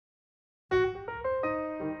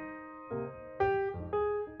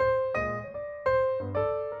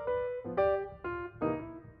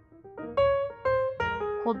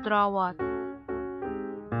خضروات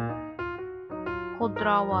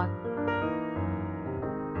خضروات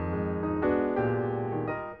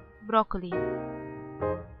بروكلي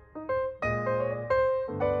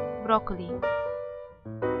بروكلي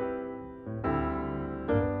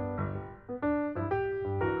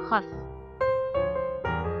خس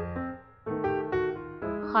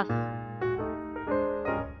خس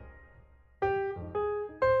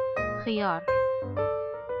خيار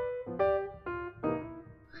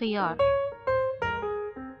خيار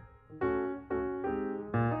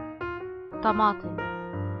طماطم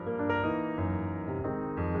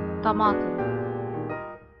طماطم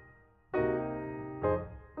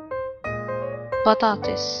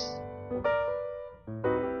بطاطس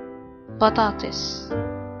بطاطس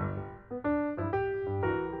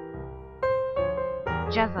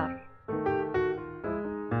جزر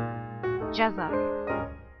جزر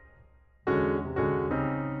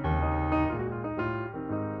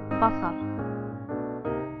بصل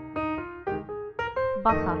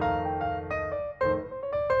بصل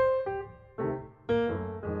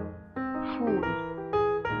فول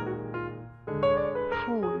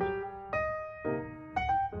فول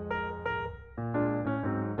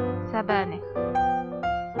سبانخ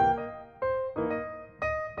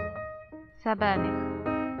سبانخ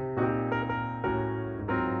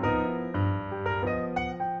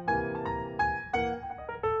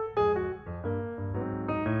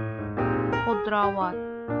خضروات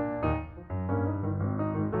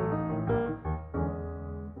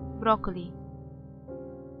بروكلي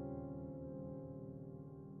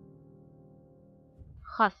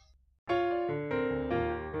خس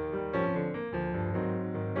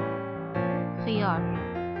خيار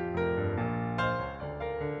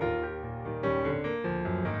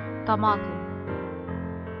طماطم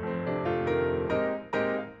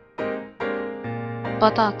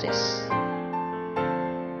بطاطس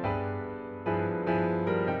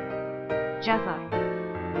جزر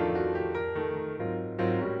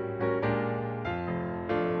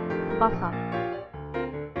بصل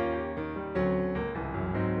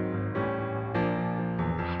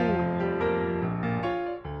فول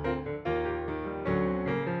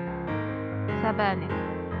سبانخ